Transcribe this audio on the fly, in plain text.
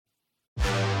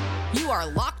You are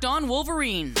Locked On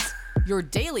Wolverines, your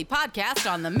daily podcast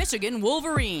on the Michigan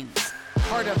Wolverines,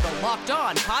 part of the Locked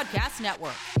On Podcast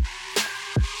Network.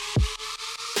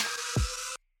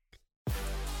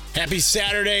 Happy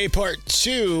Saturday, part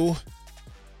 2.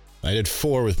 I did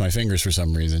 4 with my fingers for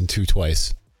some reason, 2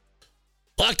 twice.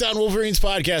 Locked On Wolverines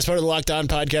podcast, part of the Locked On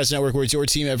Podcast Network, where it's your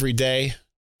team every day.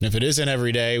 And if it isn't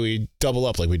every day, we double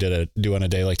up like we do on a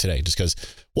day like today, just because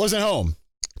wasn't home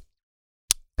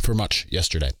for much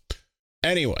yesterday.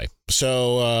 Anyway,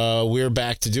 so we're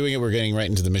back to doing it. We're getting right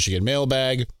into the Michigan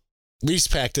mailbag.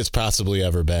 Least packed it's possibly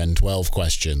ever been, 12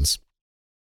 questions.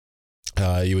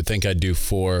 You would think I'd do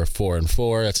 4, 4, and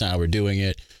 4. That's not how we're doing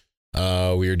it.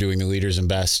 We are doing the leaders and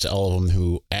best, all of them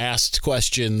who asked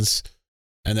questions,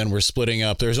 and then we're splitting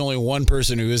up. There's only one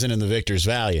person who isn't in the Victor's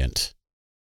Valiant,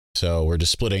 so we're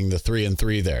just splitting the 3 and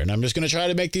 3 there. And I'm just going to try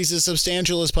to make these as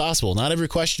substantial as possible. Not every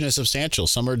question is substantial.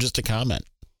 Some are just a comment.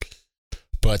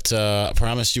 But I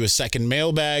promised you a second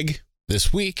mailbag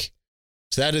this week,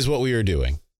 so that is what we are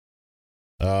doing.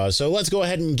 So let's go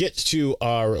ahead and get to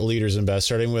our leaders and best,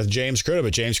 starting with James Crudup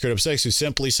at James Crudup 6, who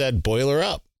simply said, "Boiler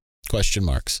up?" ?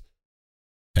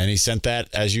 And he sent that,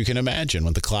 as you can imagine,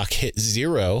 when the clock hit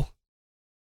 0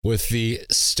 with the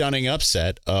stunning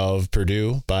upset of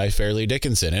Purdue by Fairleigh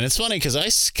Dickinson. And it's funny because I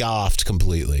scoffed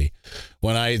completely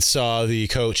when I saw the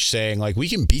coach saying, like, we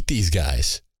can beat these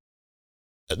guys.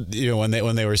 You know, when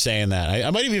they were saying that. I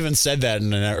might have even said that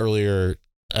in an earlier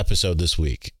episode this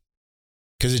week.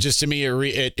 Because it just, to me,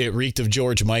 it reeked of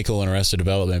George Michael in Arrested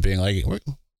Development being like, we're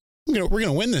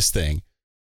gonna win this thing.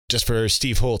 Just for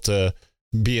Steve Holt to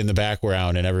be in the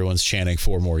background and everyone's chanting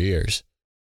 4 more years.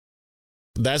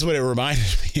 That's what it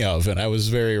reminded me of, and I was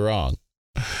very wrong.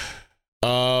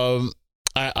 I'm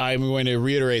going to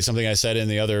reiterate something I said in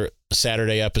the other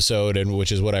Saturday episode, and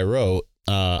which is what I wrote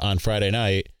on Friday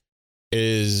night,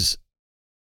 is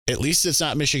at least it's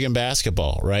not Michigan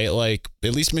basketball, right? Like,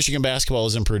 at least Michigan basketball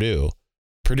isn't Purdue.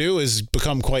 Purdue has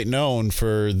become quite known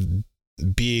for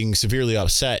being severely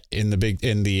upset in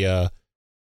the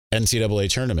NCAA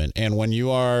tournament. And when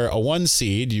you are a 1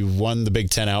 seed, you've won the Big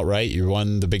Ten outright, you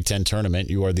won the Big Ten tournament,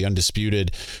 you are the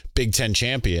undisputed Big Ten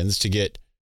champions, to get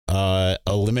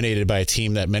eliminated by a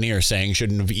team that many are saying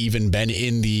shouldn't have even been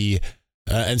in the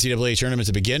NCAA tournament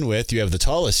to begin with. You have the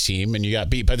tallest team and you got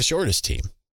beat by the shortest team.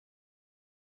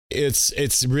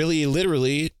 It's really,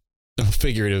 literally,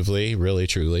 figuratively, really,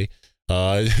 truly,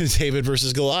 David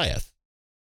versus Goliath.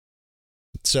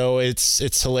 So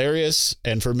it's hilarious.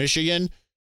 And for Michigan,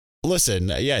 listen,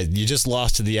 yeah, you just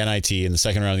lost to the NIT in the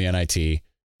second round of the NIT.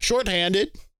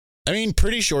 Shorthanded. I mean,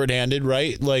 pretty shorthanded,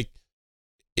 right? Like,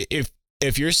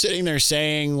 if you're sitting there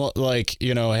saying, like,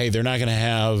 you know, hey, they're not going to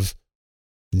have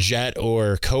Jet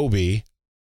or Kobe,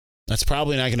 that's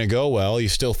probably not going to go well. You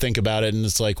still think about it, and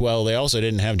it's like, well, they also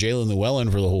didn't have Jalen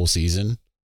Llewellyn for the whole season.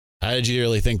 How did you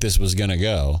really think this was going to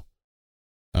go?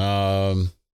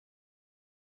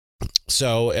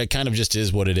 So it kind of just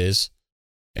is what it is.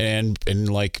 And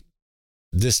like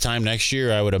this time next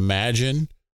year, I would imagine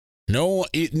no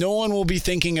one will be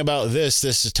thinking about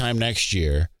this time next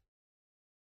year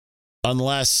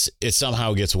unless it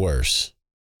somehow gets worse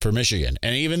for Michigan.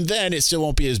 And even then, it still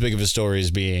won't be as big of a story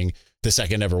as being the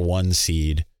second ever 1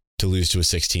 seed to lose to a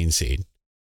 16 seed.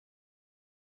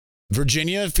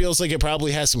 Virginia feels like it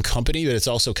probably has some company, but it's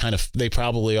also kind of, they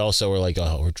probably also are like,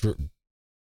 oh, we're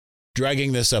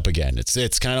dragging this up again.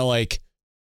 It's kind of like,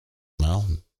 well,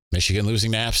 Michigan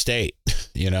losing to App State,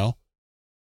 you know?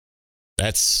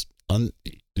 That's,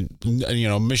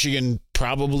 Michigan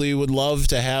probably would love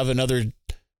to have another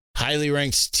highly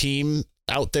ranked team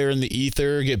out there in the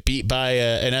ether get beat by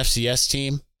an FCS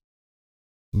team,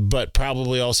 but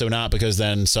probably also not, because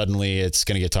then suddenly it's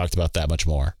going to get talked about that much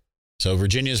more. So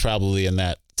Virginia's probably in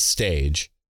that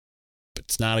stage, but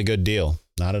it's not a good deal.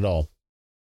 Not at all.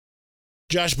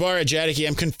 Josh Barr at Jadiki,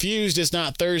 I'm confused it's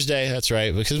not Thursday. That's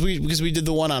right, because we did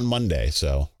the one on Monday,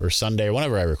 or Sunday, or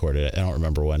whenever I recorded it. I don't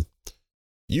remember when.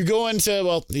 You go into,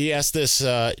 well, he asked this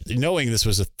knowing this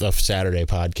was a Saturday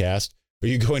podcast. Are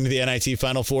you going to the NIT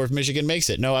Final Four if Michigan makes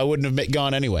it? No, I wouldn't have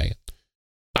gone anyway.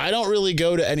 I don't really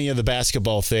go to any of the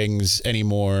basketball things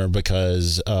anymore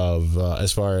because of,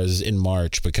 as far as in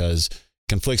March, because it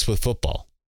conflicts with football.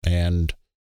 And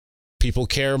people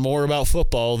care more about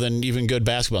football than even good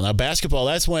basketball. Now, basketball,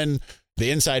 that's when the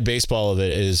inside baseball of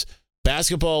it is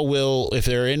basketball will, if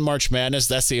they're in March Madness,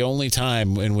 that's the only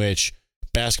time in which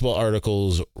basketball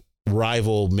articles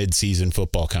rival midseason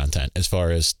football content as far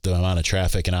as the amount of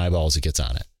traffic and eyeballs it gets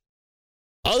on it.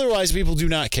 Otherwise, people do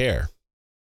not care.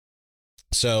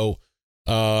 So,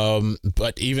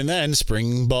 but even then,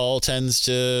 spring ball tends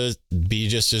to be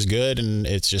just as good, and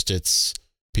it's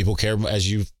People care,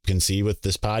 as you can see with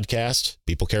this podcast,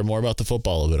 people care more about the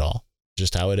football of it all.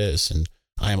 Just how it is. And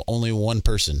I am only one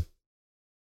person.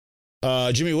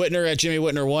 Jimmy Whitner at Jimmy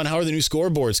Whitner 1. How are the new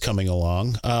scoreboards coming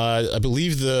along? I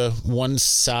believe the one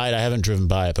side, I haven't driven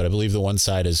by it, but I believe the one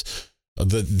side is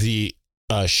the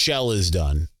shell is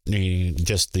done. Meaning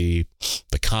just the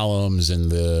columns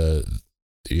and the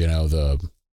I don't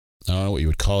know what you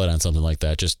would call it on something like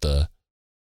that. Just the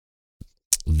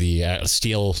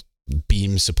steel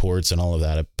beam supports and all of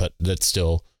that. But that's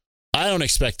still, I don't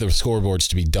expect the scoreboards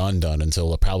to be done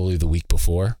until probably the week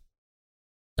before.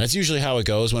 That's usually how it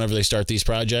goes whenever they start these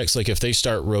projects. Like if they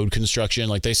start road construction,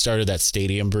 like they started that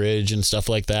stadium bridge and stuff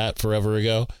like that forever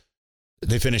ago,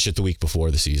 they finish it the week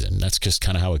before the season. That's just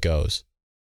kind of how it goes.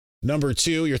 Number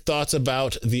 2, your thoughts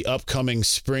about the upcoming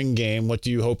spring game. What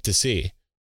do you hope to see?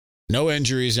 No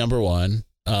injuries, number 1.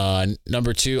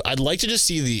 Number 2, I'd like to just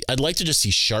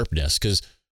see sharpness, because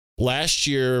last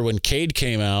year when Cade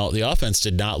came out, the offense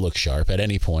did not look sharp at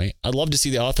any point. I'd love to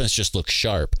see the offense just look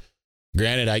sharp.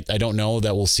 Granted, I don't know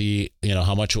that we'll see,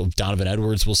 how much of Donovan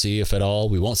Edwards we'll see, if at all.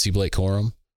 We won't see Blake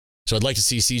Corum. So I'd like to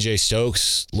see CJ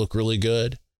Stokes look really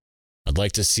good. I'd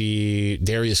like to see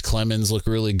Darius Clemens look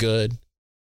really good.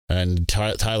 And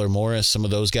Tyler Morris, some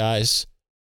of those guys.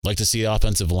 I'd like to see the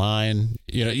offensive line.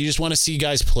 You just want to see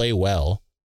guys play well.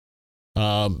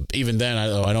 Even then,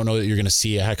 I don't know that you're going to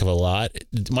see a heck of a lot.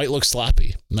 It might look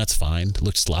sloppy, and that's fine. It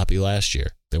looked sloppy last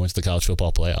year. They went to the college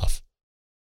football playoff.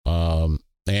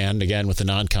 And again, with the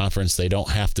non-conference, they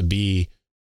don't have to be,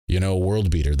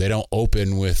 world beater. They don't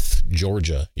open with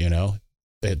Georgia,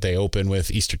 They open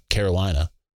with Eastern Carolina.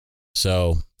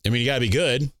 So, you got to be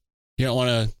good. You don't want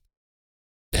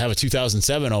to have a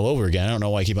 2007 all over again. I don't know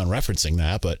why I keep on referencing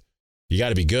that, but you got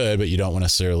to be good, but you don't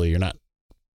necessarily, you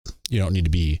don't need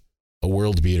to be a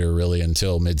world beater really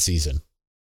until mid-season.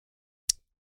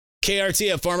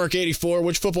 KRT at Farmark84.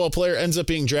 Which football player ends up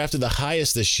being drafted the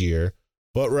highest this year?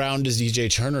 What round does DJ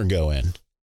Turner go in?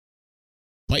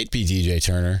 Might be DJ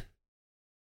Turner.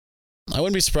 I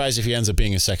wouldn't be surprised if he ends up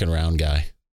being a second round guy.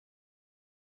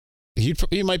 He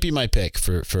might be my pick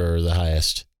for the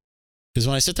highest. Because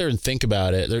when I sit there and think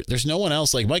about it, there's no one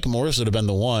else. Like Mike Morris would have been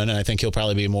the one, and I think he'll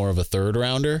probably be more of a third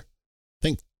rounder.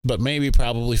 But maybe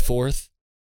probably fourth.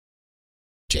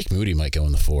 Jake Moody might go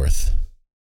in the fourth.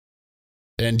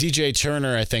 And DJ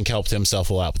Turner, I think, helped himself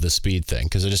a lot with the speed thing,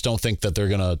 because I just don't think that they're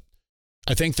going to.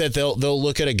 I think that they'll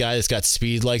look at a guy that's got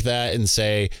speed like that and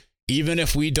say, even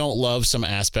if we don't love some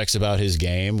aspects about his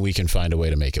game, we can find a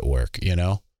way to make it work,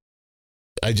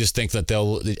 I just think that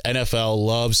the NFL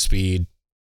loves speed,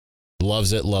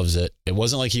 loves it. It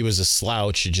wasn't like he was a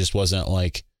slouch. It just wasn't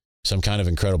like some kind of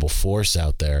incredible force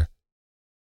out there.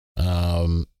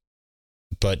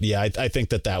 But yeah, I think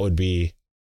that would be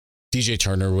DJ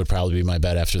Turner would probably be my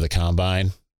bet after the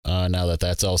combine. Now that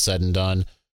that's all said and done.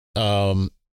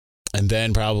 And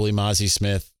then probably Mozzie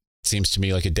Smith seems to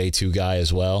me like a day 2 guy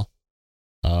as well.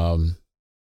 And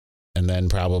then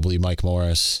probably Mike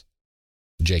Morris,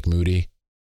 Jake Moody.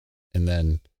 And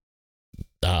then,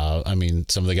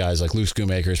 some of the guys like Luke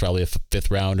Schoonmaker is probably a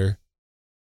 5th rounder.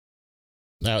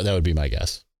 That would be my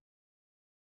guess.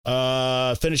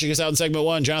 Finishing us out in segment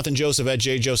 1, Jonathan Joseph at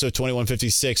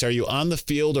JJoseph2156. Are you on the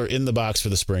field or in the box for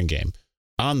the spring game?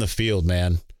 On the field,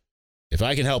 man. If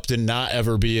I can help to not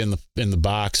ever be in the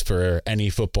box for any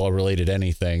football related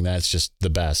anything, that's just the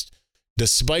best.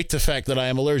 Despite the fact that I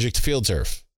am allergic to field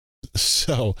turf.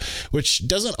 So, which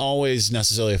doesn't always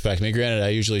necessarily affect me. Granted, I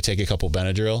usually take a couple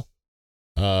Benadryl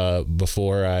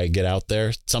before I get out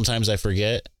there. Sometimes I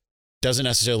forget. I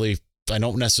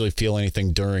don't necessarily feel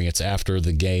anything during. It's after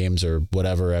the games or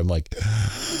whatever. I'm like,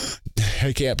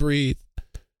 I can't breathe.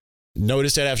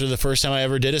 Noticed that after the first time I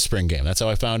ever did a spring game. That's how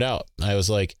I found out. I was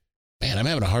like, man, I'm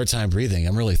having a hard time breathing.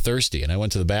 I'm really thirsty. And I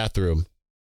went to the bathroom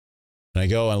and I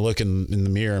go and look in the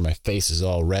mirror and my face is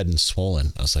all red and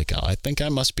swollen. I was like, I think I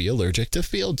must be allergic to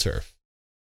field turf.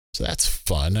 So that's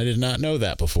fun. I did not know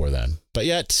that before then. But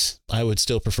yet I would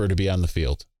still prefer to be on the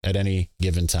field at any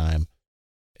given time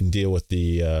and deal with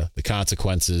the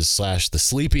consequences / the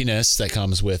sleepiness that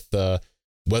comes with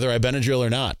whether I Benadryl or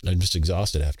not. I'm just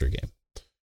exhausted after a game.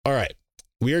 All right.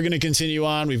 We are going to continue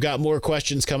on. We've got more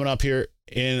questions coming up here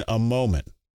in a moment.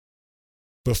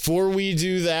 Before we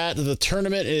do that, the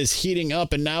tournament is heating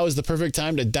up, and now is the perfect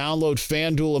time to download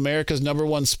FanDuel, America's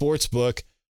 #1 sportsbook.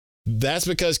 That's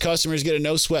because customers get a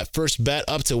no-sweat first bet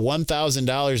up to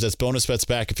 $1,000. That's bonus bets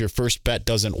back if your first bet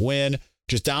doesn't win.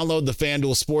 Just download the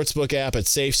FanDuel Sportsbook app. It's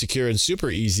safe, secure, and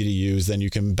super easy to use. Then you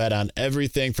can bet on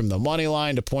everything from the money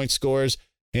line to point scores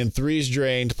and threes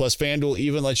drained. Plus, FanDuel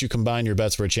even lets you combine your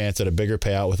bets for a chance at a bigger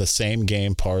payout with a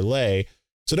same-game parlay.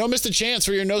 So don't miss the chance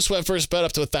for your no sweat first bet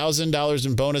up to $1,000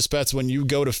 in bonus bets when you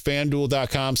go to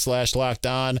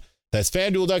FanDuel.com/lockedon. That's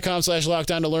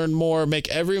FanDuel.com/lockedon to learn more. Make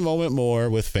every moment more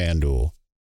with FanDuel.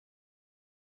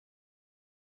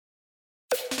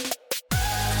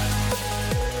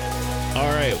 All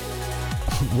right.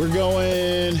 We're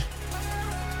going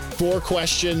 4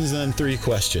 questions and then 3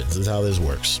 questions is how this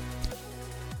works.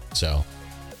 So,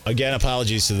 again,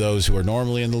 apologies to those who are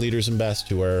normally in the leaders and best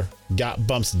who got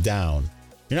bumps down.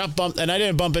 You're not bumped, and I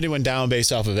didn't bump anyone down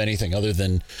based off of anything other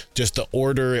than just the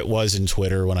order it was in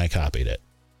Twitter when I copied it.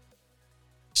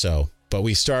 So, but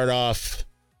we start off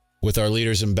with our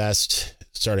leaders and best,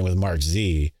 starting with Mark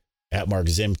Z, at Mark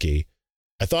Zimke.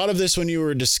 I thought of this when you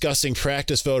were discussing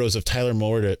practice photos of Tyler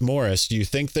Morris. Do you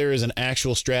think there is an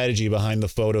actual strategy behind the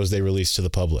photos they release to the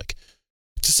public?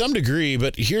 To some degree,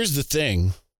 but here's the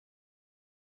thing.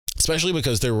 Especially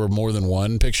because there were more than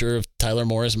one picture of Tyler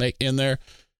Morris in there.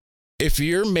 If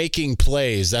you're making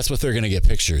plays, that's what they're going to get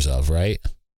pictures of, right?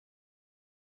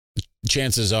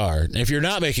 Chances are. If you're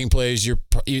not making plays, you're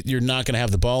not going to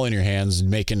have the ball in your hands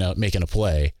making a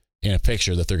play in a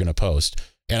picture that they're going to post.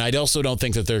 And I also don't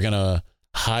think that they're going to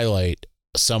highlight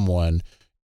someone.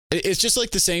 It's just like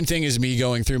the same thing as me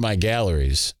going through my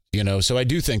galleries, you know? So I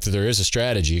do think that there is a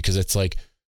strategy, because it's like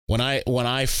when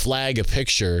I flag a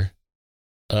picture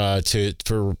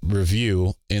for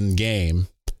review in game,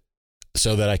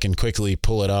 so that I can quickly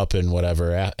pull it up and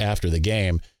whatever after the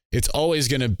game, it's always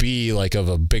going to be like of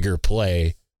a bigger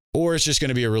play, or it's just going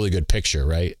to be a really good picture,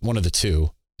 right? One of the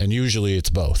two. And usually it's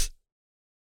both.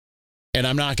 And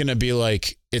I'm not going to be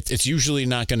like, it's usually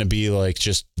not going to be like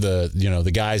just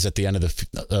the guys at the end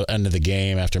of the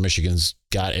game after Michigan's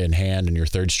got it in hand and your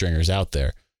third stringers out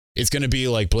there. It's going to be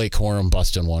like Blake Corum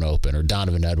busting one open, or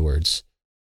Donovan Edwards,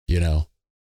 you know.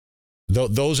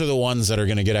 Those are the ones that are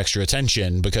going to get extra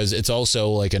attention, because it's also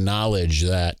like a knowledge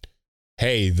that,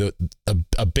 hey,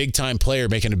 a big time player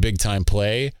making a big time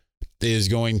play is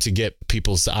going to get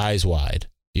people's eyes wide.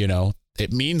 You know,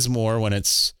 it means more when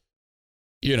it's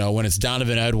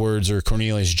Donovan Edwards or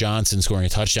Cornelius Johnson scoring a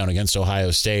touchdown against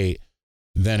Ohio State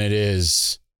than it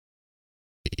is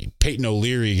Peyton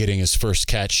O'Leary getting his first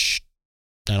catch.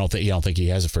 I don't think he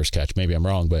has a first catch. Maybe I'm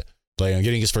wrong, but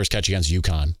getting his first catch against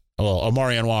UConn. Well,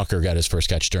 Amarian Walker got his first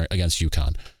catch against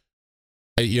UConn.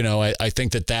 I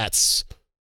think that's,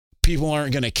 people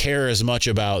aren't going to care as much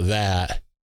about that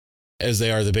as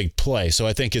they are the big play. So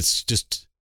I think it's just,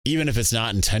 even if it's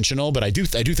not intentional, but I do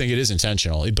think it is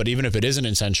intentional. But even if it isn't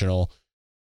intentional,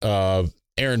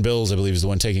 Aaron Bills, I believe, is the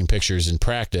one taking pictures in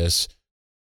practice.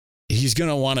 He's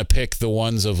going to want to pick the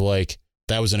ones of like,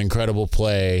 that was an incredible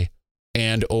play,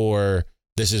 and or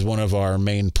this is one of our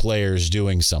main players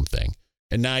doing something.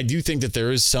 And now I do think that there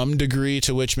is some degree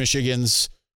to which Michigan's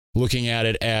looking at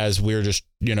it as we're just,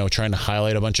 trying to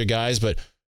highlight a bunch of guys. But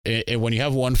when you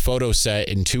have one photo set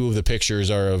and 2 of the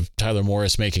pictures are of Tyler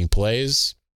Morris making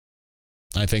plays,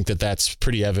 I think that that's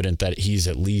pretty evident that he's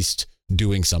at least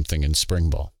doing something in spring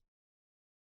ball.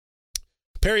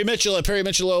 Perry Mitchell at Perry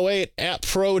Mitchell 08 at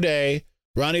Pro Day.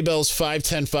 Ronnie Bell's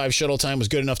 5:10.5 shuttle time was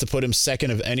good enough to put him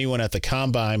second of anyone at the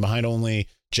combine, behind only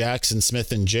Jackson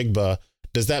Smith and Jigba.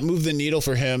 Does that move the needle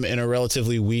for him in a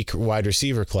relatively weak wide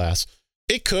receiver class?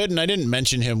 It could, and I didn't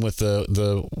mention him with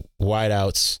the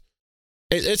wideouts.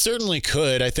 It certainly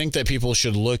could. I think that people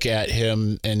should look at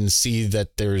him and see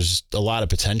that there's a lot of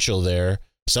potential there.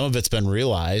 Some of it's been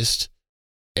realized,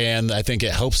 and I think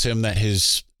it helps him that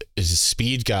his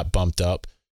speed got bumped up.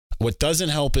 What doesn't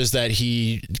help is that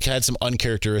he had some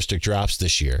uncharacteristic drops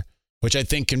this year, which I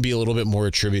think can be a little bit more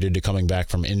attributed to coming back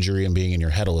from injury and being in your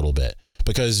head a little bit.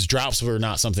 Because drops were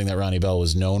not something that Ronnie Bell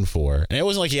was known for. And it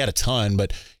wasn't like he had a ton,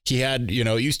 but he had,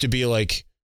 it used to be like,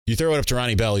 you throw it up to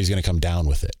Ronnie Bell, he's going to come down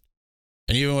with it.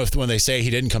 And even when they say he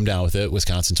didn't come down with it,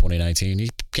 Wisconsin 2019, he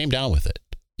came down with it,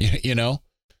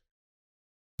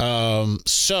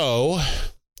 So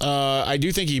I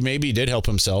do think he maybe did help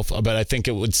himself, but I think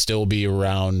it would still be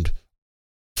around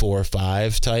 4 or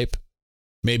 5 type.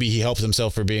 Maybe he helped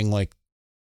himself for being like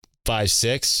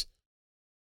 5'6",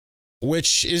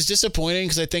 which is disappointing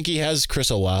because I think he has Chris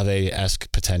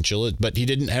Olave-esque potential, but he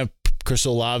didn't have Chris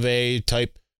Olave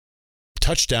type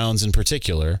touchdowns in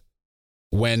particular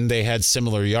when they had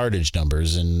similar yardage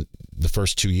numbers in the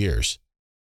first 2 years.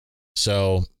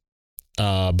 So,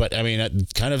 but I mean,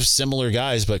 kind of similar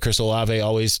guys, but Chris Olave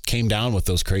always came down with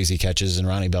those crazy catches and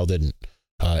Ronnie Bell didn't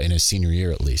in his senior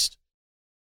year, at least.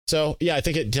 So yeah, I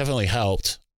think it definitely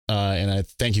helped. And I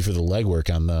thank you for the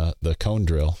legwork on the cone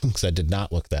drill, because I did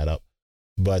not look that up,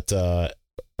 but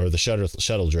or the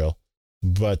shuttle drill,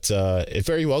 but it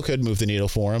very well could move the needle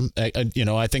for him.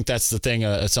 I think that's the thing.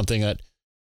 It's something that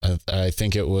I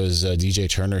think it was DJ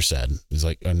Turner said. He's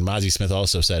like, and Mozzie Smith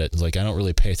also said it. It's like, I don't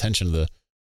really pay attention to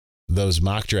those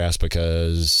mock drafts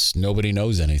because nobody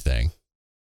knows anything.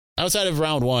 Outside of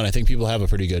round one, I think people have a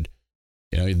pretty good,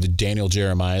 the Daniel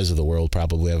Jeremiahs of the world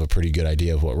probably have a pretty good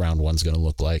idea of what round one's going to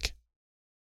look like.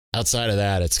 Outside of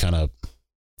that, it's kind of,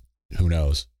 who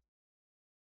knows?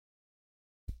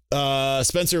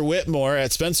 Spencer Whitmore,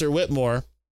 at Spencer Whitmore.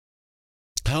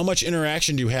 How much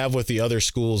interaction do you have with the other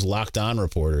schools' Locked On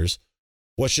reporters?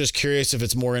 What's just curious if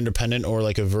it's more independent or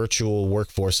like a virtual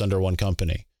workforce under one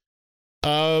company?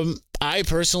 I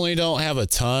personally don't have a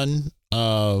ton.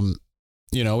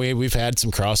 We've had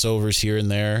some crossovers here and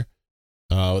there.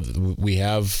 We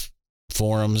have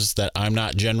forums that I'm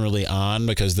not generally on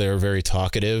because they're very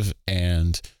talkative,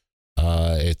 and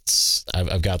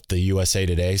I've got the USA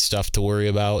Today stuff to worry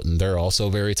about, and they're also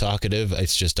very talkative.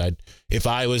 It's just if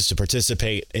I was to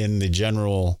participate in the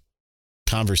general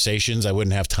conversations, I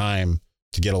wouldn't have time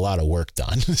to get a lot of work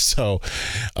done. So,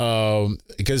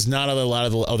 because not a lot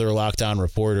of the other Locked On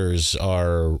reporters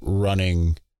are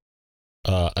running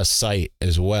a site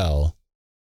as well.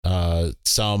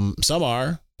 Some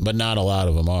are, but not a lot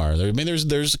of them are.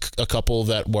 There's a couple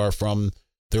that were from.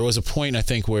 There was a point, I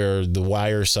think, where the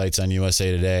Wire sites on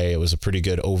USA Today, it was a pretty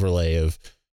good overlay of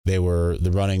they were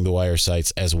running the Wire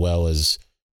sites as well as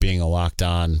being a Locked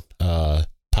On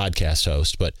podcast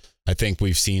host. But I think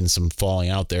we've seen some falling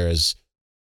out there as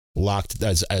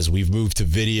we've moved to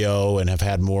video and have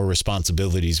had more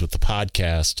responsibilities with the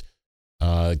podcast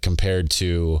compared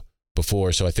to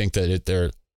before. So I think that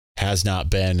there has not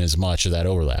been as much of that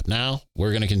overlap. Now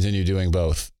we're going to continue doing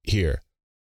both here,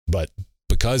 but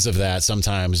because of that,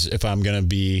 sometimes if I'm going to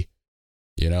be,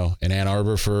 in Ann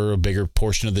Arbor for a bigger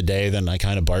portion of the day than I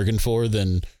kind of bargained for,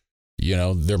 then,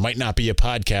 there might not be a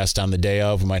podcast on the day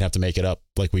of. We might have to make it up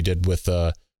like we did with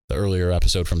the earlier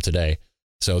episode from today.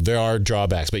 So there are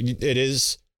drawbacks, but I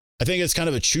think it's kind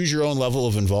of a choose your own level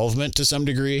of involvement to some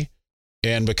degree.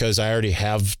 And because I already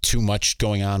have too much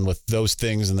going on with those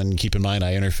things, and then keep in mind,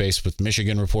 I interface with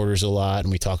Michigan reporters a lot,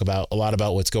 and we talk a lot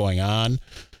about what's going on.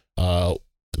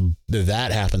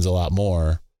 That happens a lot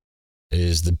more.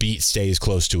 Is the beat stays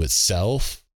close to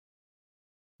itself.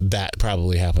 That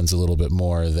probably happens a little bit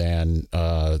more than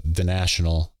the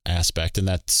national aspect, and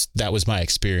that was my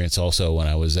experience also when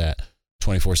I was at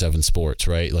 24/7 Sports.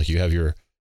 Right, like you had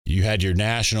your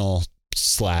national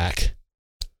Slack,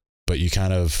 but you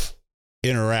kind of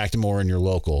interact more in your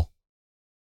local,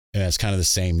 and that's kind of the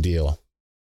same deal.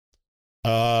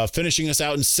 Finishing us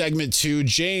out in segment 2,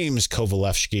 James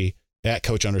Kovalevsky at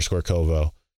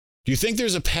Coach_Kovo. Do you think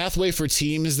there's a pathway for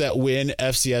teams that win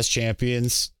FCS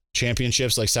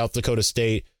championships like South Dakota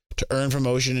State to earn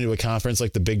promotion into a conference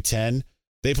like the Big Ten?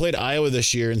 They played Iowa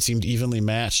this year and seemed evenly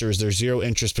matched, or is there zero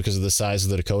interest because of the size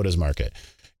of the Dakotas market?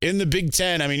 In the Big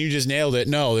Ten, I mean, you just nailed it.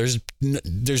 No,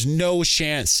 there's no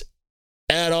chance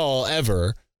at all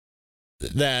ever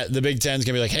that the Big Ten's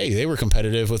going to be like, hey, they were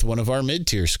competitive with one of our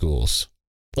mid-tier schools.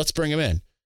 Let's bring them in.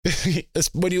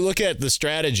 When you look at the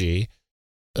strategy,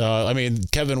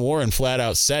 Kevin Warren flat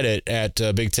out said it at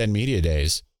Big Ten Media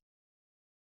Days.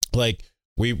 Like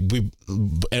we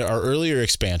our earlier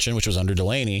expansion, which was under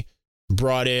Delaney,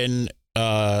 brought in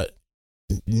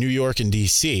New York and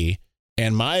DC,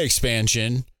 and my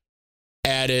expansion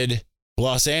added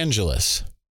Los Angeles.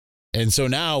 And so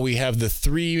now we have the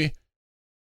three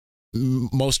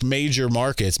most major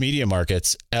media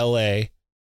markets, LA,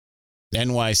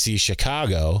 NYC,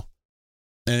 Chicago,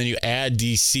 and then you add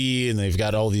DC, and they've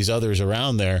got all these others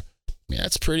around there. I mean,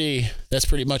 that's pretty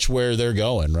much where they're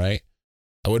going, right?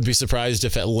 I wouldn't be surprised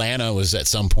if Atlanta was at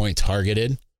some point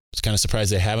targeted. I was kind of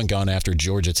surprised they haven't gone after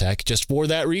Georgia Tech just for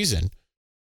that reason,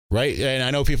 right? And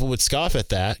I know people would scoff at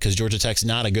that because Georgia Tech's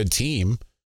not a good team,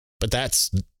 but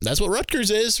that's what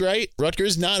Rutgers is, right?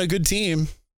 Rutgers not a good team,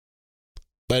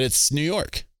 but it's New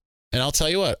York. And I'll tell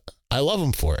you what, I love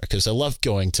them for it because I love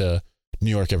going to New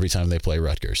York every time they play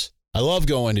Rutgers. I love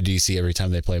going to DC every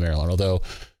time they play Maryland, although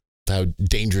how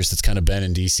dangerous it's kind of been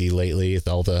in DC lately with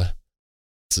all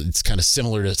it's kind of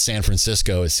similar to San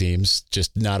Francisco, it seems,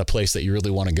 just not a place that you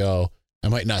really want to go. I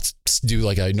might not do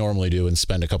like I normally do and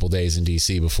spend a couple days in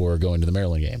DC before going to the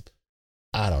Maryland game.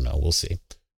 I don't know. We'll see.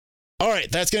 All right,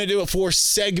 that's going to do it for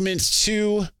segment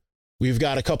 2. We've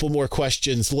got a couple more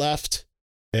questions left,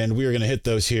 and we're going to hit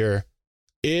those here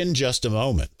in just a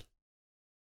moment.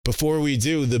 Before we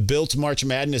do, the Built March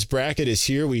Madness bracket is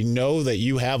here. We know that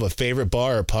you have a favorite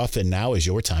bar or puff, and now is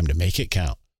your time to make it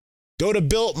count. Go to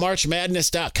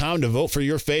BuiltMarchMadness.com to vote for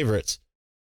your favorites.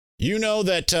 You know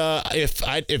that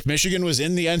if Michigan was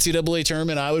in the NCAA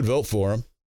tournament, I would vote for them.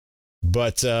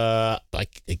 But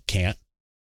it can't.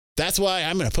 That's why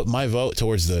I'm going to put my vote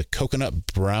towards the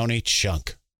coconut brownie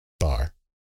chunk bar.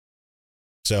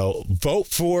 So vote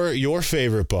for your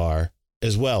favorite bar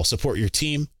as well. Support your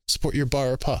team, support your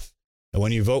bar or puff. And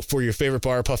when you vote for your favorite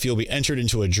bar or puff, you'll be entered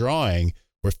into a drawing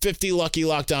where 50 lucky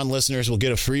Locked On listeners will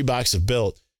get a free box of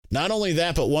Built. Not only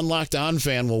that, but one Locked On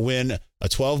fan will win a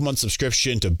 12-month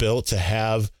subscription to Built to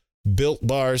have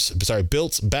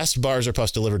Built's best bars or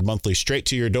puffs delivered monthly straight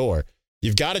to your door.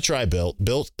 You've got to try Built.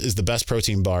 Built is the best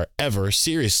protein bar ever.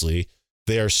 Seriously,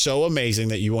 they are so amazing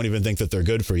that you won't even think that they're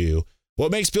good for you.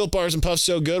 What makes Built bars and puffs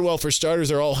so good? Well, for starters,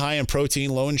 they're all high in protein,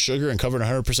 low in sugar, and covered in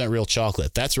 100% real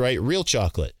chocolate. That's right, real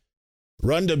chocolate.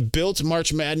 Run to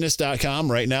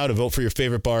BuiltMarchMadness.com right now to vote for your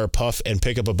favorite bar or puff and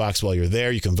pick up a box while you're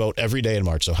there. You can vote every day in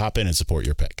March, so hop in and support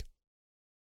your pick.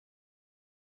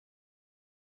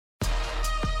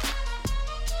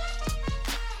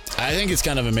 I think it's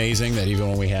kind of amazing that even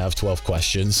when we have 12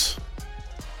 questions,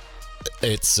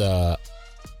 it's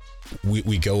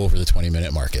we go over the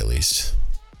 20-minute mark at least.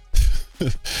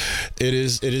 It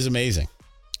is amazing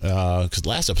because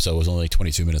last episode was only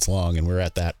 22 minutes long, and we're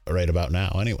at that right about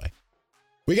now. Anyway,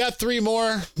 we got 3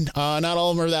 more. Not all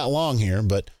of them are that long here,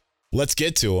 but let's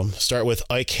get to them. Start with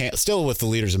still with the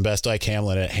leaders and best, Ike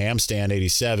Hamlin at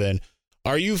Hamstand87.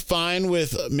 Are you fine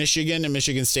with Michigan and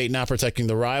Michigan State not protecting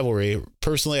the rivalry?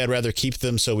 Personally, I'd rather keep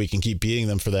them so we can keep beating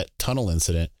them for that tunnel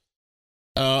incident.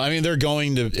 I mean,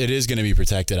 it is going to be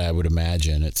protected, I would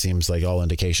imagine. It seems like all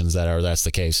indications that's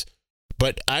the case.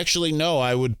 But actually, no,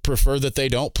 I would prefer that they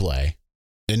don't play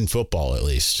in football, at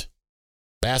least.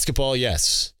 Basketball,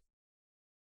 yes.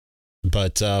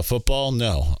 But football,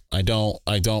 no, I don't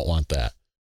want that.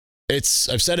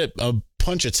 I've said it a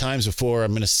bunch of times before.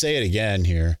 I'm going to say it again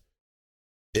here.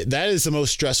 That is the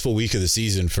most stressful week of the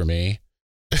season for me,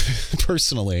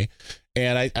 personally.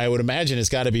 And I would imagine it's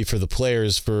got to be for the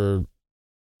players for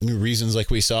reasons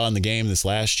like we saw in the game this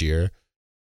last year.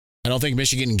 I don't think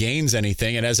Michigan gains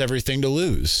anything. It has everything to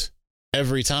lose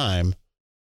every time.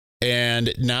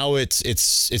 And now it's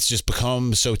just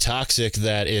become so toxic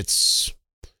that it's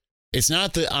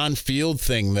not the on-field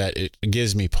thing that it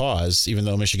gives me pause, even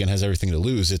though Michigan has everything to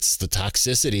lose. It's the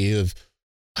toxicity of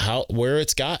where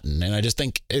it's gotten. And I just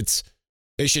think it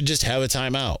should just have a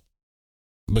timeout,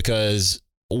 because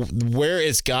where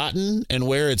it's gotten and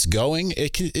where it's going,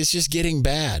 it's just getting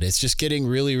bad. It's just getting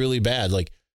really, really bad.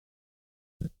 Like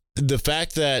the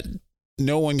fact that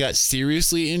no one got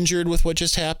seriously injured with what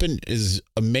just happened is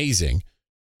amazing,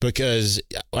 because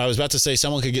I was about to say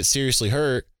someone could get seriously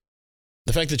hurt.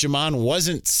 The fact that Jamon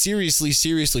wasn't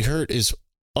seriously hurt is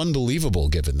unbelievable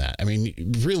given that. I mean,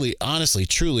 really, honestly,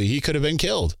 truly, he could have been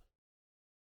killed.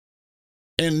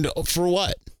 And for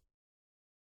what?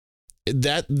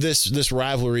 This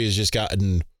rivalry has just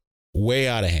gotten way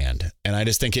out of hand. And I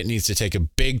just think it needs to take a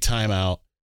big time out,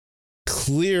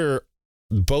 clear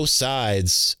both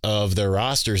sides of their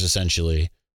rosters, essentially,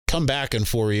 come back in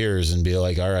 4 years and be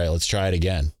like, all right, let's try it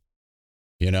again.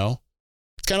 You know?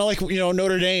 It's kind of like,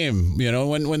 Notre Dame,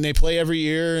 when they play every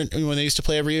year, and when they used to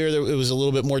play every year, it was a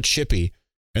little bit more chippy.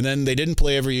 And then they didn't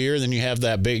play every year. And then you have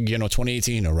that big,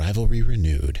 2018, a rivalry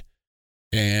renewed.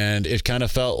 And it kind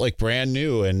of felt like brand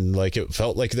new. And like it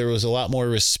felt like there was a lot more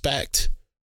respect.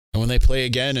 And when they play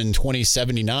again in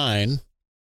 2079,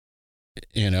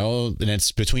 and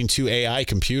it's between 2 AI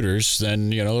computers, then,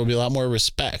 there'll be a lot more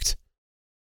respect.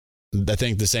 I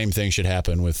think the same thing should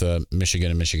happen with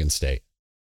Michigan and Michigan State.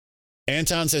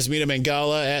 Anton Sesmita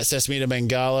Mangala at Sesmita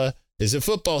Mangala. Is it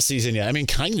football season yet? I mean,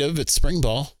 kind of. It's spring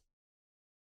ball.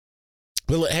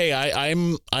 But hey,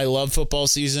 I love football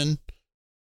season.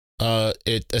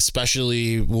 It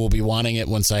especially will be wanting it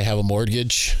once I have a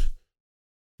mortgage,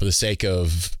 for the sake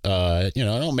of I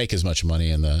don't make as much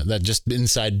money that just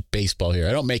inside baseball here.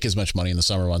 I don't make as much money in the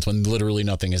summer months when literally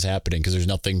nothing is happening because there's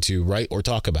nothing to write or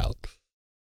talk about.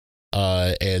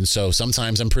 And so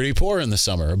sometimes I'm pretty poor in the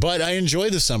summer, but I enjoy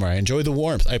the summer. I enjoy the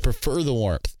warmth. I prefer the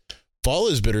warmth. Fall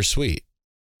is bittersweet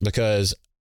because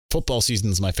football season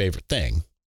is my favorite thing.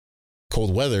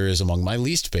 Cold weather is among my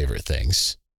least favorite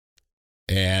things.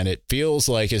 And it feels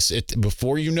like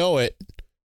before you know it,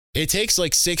 it takes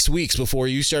like 6 weeks before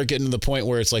you start getting to the point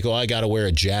where it's like, oh, I got to wear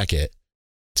a jacket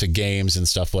to games and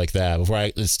stuff like that.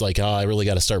 It's like, oh, I really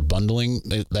got to start bundling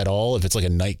that all. If it's like a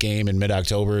night game in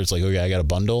mid-October, it's like, okay, I got to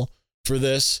bundle for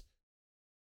this.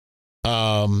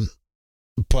 But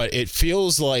it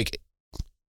feels like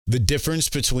the difference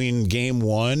between game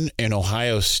 1 and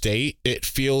Ohio State, it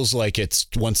feels like it's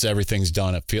once everything's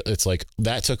done, it's like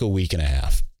that took a week and a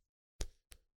half.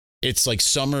 It's like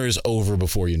summer is over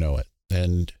before you know it.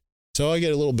 And so I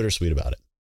get a little bittersweet about it.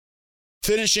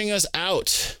 Finishing us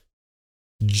out,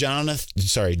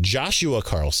 Joshua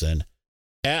Carlson,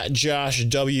 at Josh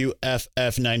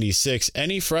WFF96.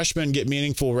 Any freshmen get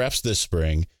meaningful reps this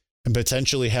spring and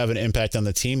potentially have an impact on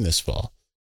the team this fall?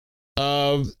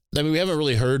 I mean, we haven't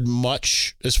really heard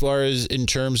much as far as in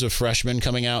terms of freshmen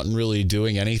coming out and really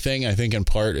doing anything. I think in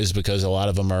part is because a lot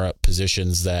of them are at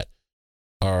positions that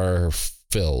are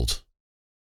filled,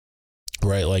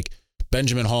 right? Like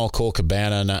Benjamin Hall, Cole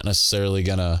Cabana,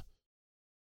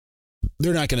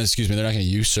 they're not going to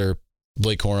usurp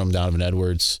Blake Corum, Donovan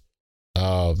Edwards.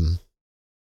 I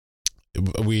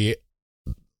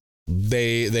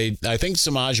think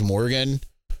Samaj Morgan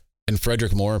and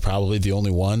Frederick Moore are probably the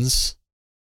only ones.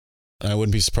 And I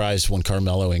wouldn't be surprised when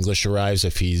Carmelo English arrives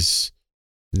if he's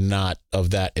not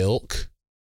of that ilk.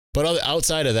 But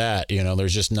outside of that,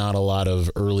 there's just not a lot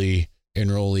of early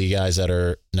enrollee guys that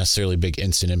are necessarily big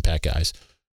instant impact guys.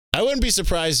 I wouldn't be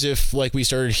surprised if we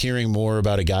started hearing more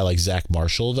about a guy like Zach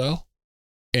Marshall, though.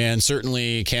 And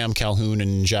certainly Cam Calhoun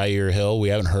and Jair Hill. We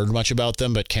haven't heard much about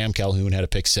them, but Cam Calhoun had a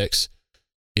pick 6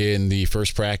 in the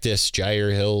first practice.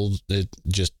 Jair Hill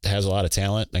just has a lot of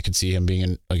talent. I could see him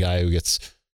being a guy who gets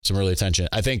some early attention.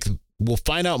 I think we'll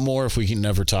find out more if we can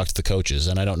never talk to the coaches,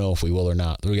 and I don't know if we will or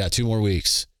not. We got 2 more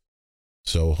weeks,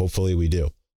 so hopefully we do.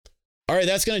 All right,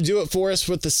 that's going to do it for us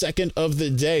with the second of the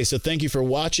day. So thank you for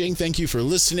watching. Thank you for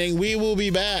listening. We will be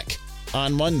back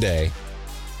on Monday.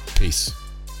 Peace.